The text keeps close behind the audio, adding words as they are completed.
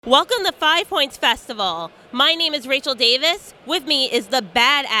Welcome to 5 Points Festival. My name is Rachel Davis. With me is the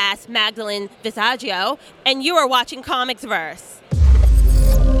badass Magdalene Visaggio, and you are watching ComicsVerse.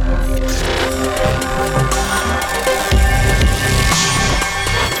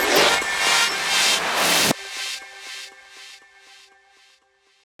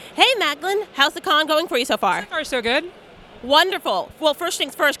 Hey Magdalene, how's the con going for you so far? So far, so good. Wonderful. Well, first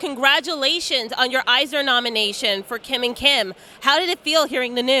things first, congratulations on your Eisner nomination for Kim and Kim. How did it feel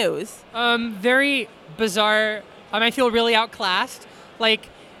hearing the news? Very bizarre. I feel really outclassed. Like,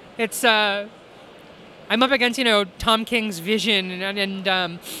 it's, I'm up against, Tom King's Vision,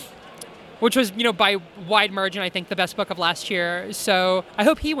 and which was, by wide margin, I think, the best book of last year. So I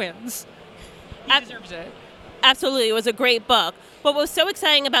hope he wins. He deserves it. Absolutely. It was a great book. But what was so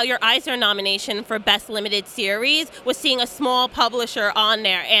exciting about your Eisner nomination for Best Limited Series was seeing a small publisher on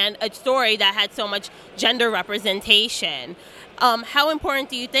there and a story that had so much gender representation. How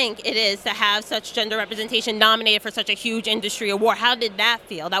important do you think it is to have such gender representation nominated for such a huge industry award? How did that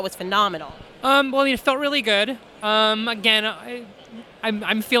feel? That was phenomenal. It felt really good. Again,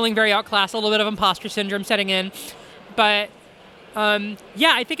 I'm feeling very outclassed, a little bit of imposter syndrome setting in. But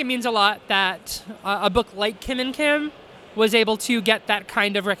I think it means a lot that a book like Kim and Kim was able to get that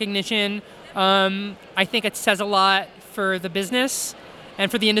kind of recognition. I think it says a lot for the business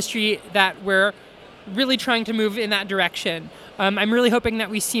and for the industry that we're really trying to move in that direction. I'm really hoping that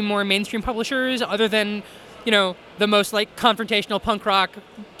we see more mainstream publishers other than, the most confrontational punk rock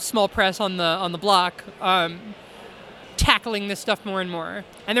small press on the block, tackling this stuff more and more.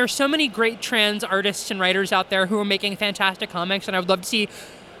 And there are so many great trans artists and writers out there who are making fantastic comics, and I would love to see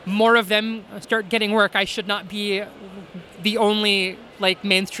more of them start getting work. I should not be the only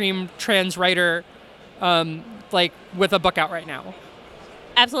mainstream trans writer with a book out right now.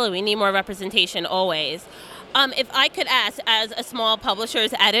 Absolutely, we need more representation always. If I could ask, as a small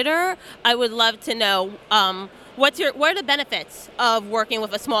publisher's editor, I would love to know what are the benefits of working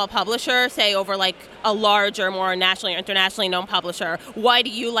with a small publisher, say over a larger, more nationally or internationally known publisher? Why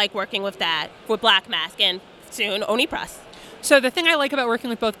do you like working with Black Mask and soon Oni Press? So the thing I like about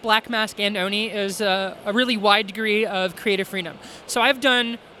working with both Black Mask and Oni is a really wide degree of creative freedom. So I've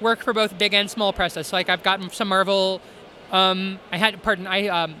done work for both big and small presses. So I've gotten some Marvel. I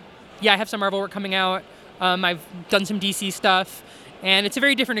have some Marvel work coming out. I've done some DC stuff, and it's a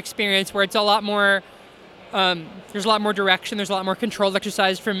very different experience where it's a lot more. There's a lot more direction. There's a lot more control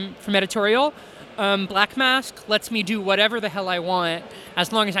exercised from editorial. Black Mask lets me do whatever the hell I want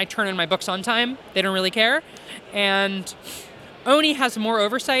as long as I turn in my books on time. They don't really care. And Oni has more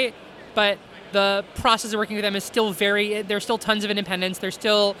oversight, but the process of working with them is still there's still tons of independence. There's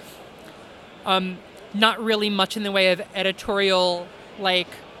still not really much in the way of editorial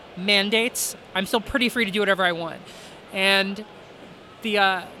mandates. I'm still pretty free to do whatever I want. And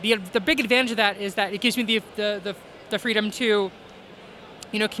the big advantage of that is that it gives me the freedom to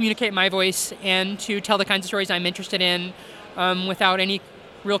communicate my voice and to tell the kinds of stories I'm interested in without any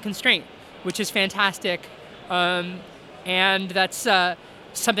real constraint, which is fantastic. And that's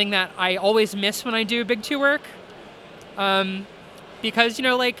something that I always miss when I do Big Two work. Because,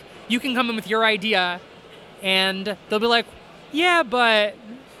 you can come in with your idea and they'll be like, yeah, but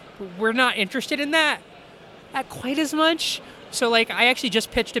we're not interested in that quite as much. So, I actually just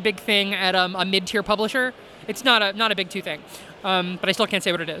pitched a big thing at a mid-tier publisher. It's not a Big Two thing, but I still can't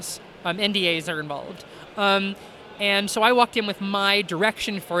say what it is. NDAs are involved. And so I walked in with my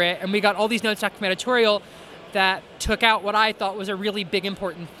direction for it, and we got all these notes back from editorial that took out what I thought was a really big,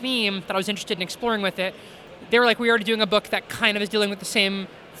 important theme that I was interested in exploring with it. They were like, we're already doing a book that kind of is dealing with the same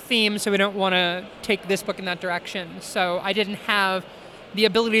theme, so we don't want to take this book in that direction. So I didn't have the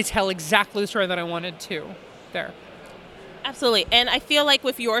ability to tell exactly the story that I wanted to there. Absolutely. And I feel like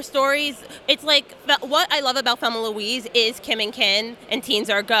with your stories, it's what I love about Thelma Louise is Kim and Kim and Teens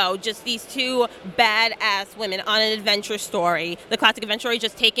Are Go. Just these two badass women on an adventure story. The classic adventure story,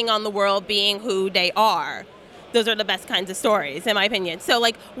 just taking on the world, being who they are. Those are the best kinds of stories, in my opinion. So,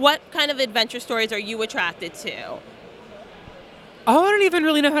 what kind of adventure stories are you attracted to? Oh, I don't even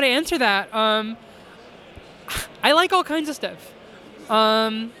really know how to answer that. I like all kinds of stuff. So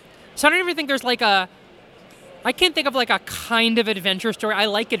I don't even think there's I can't think of a kind of adventure story. I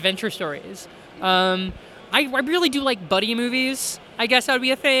like adventure stories. I really do like buddy movies. I guess that would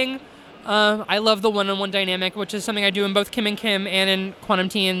be a thing. I love the one-on-one dynamic, which is something I do in both Kim and Kim and in Quantum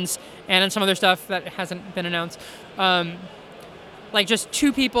Teens and in some other stuff that hasn't been announced. Just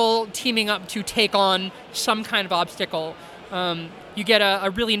two people teaming up to take on some kind of obstacle. You get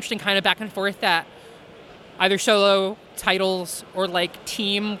a really interesting kind of back and forth that either solo titles or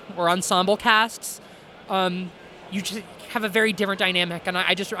team or ensemble casts you just have a very different dynamic, and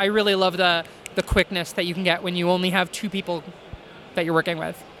I really love the quickness that you can get when you only have 2 people that you're working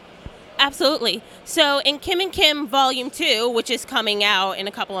with. Absolutely. So in Kim and Kim Volume 2, which is coming out in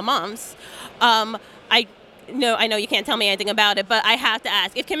a couple of months, I know you can't tell me anything about it, but I have to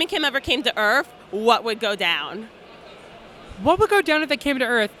ask, if Kim and Kim ever came to Earth, what would go down? What would go down if they came to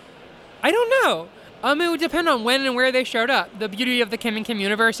Earth? I don't know. It would depend on when and where they showed up. The beauty of the Kim and Kim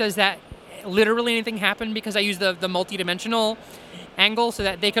universe is that literally anything happened because I use the multi-dimensional angle, so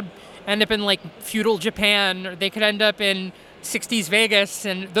that they could end up in like feudal Japan, or they could end up in 60s Vegas,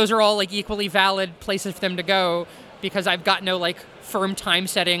 and those are all like equally valid places for them to go because I've got no like firm time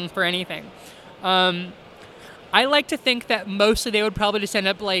setting for anything. I like to think that mostly they would probably just end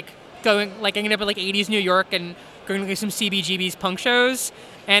up like ending up in like 80s New York and going to some CBGB's punk shows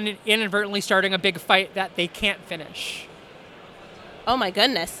and inadvertently starting a big fight that they can't finish. Oh my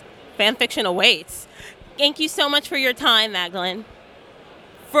goodness. Fan fiction awaits. Thank you so much for your time, Magdalene.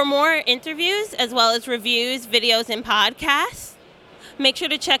 For more interviews, as well as reviews, videos, and podcasts, make sure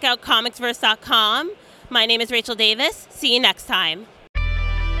to check out ComicsVerse.com. My name is Rachel Davis. See you next time.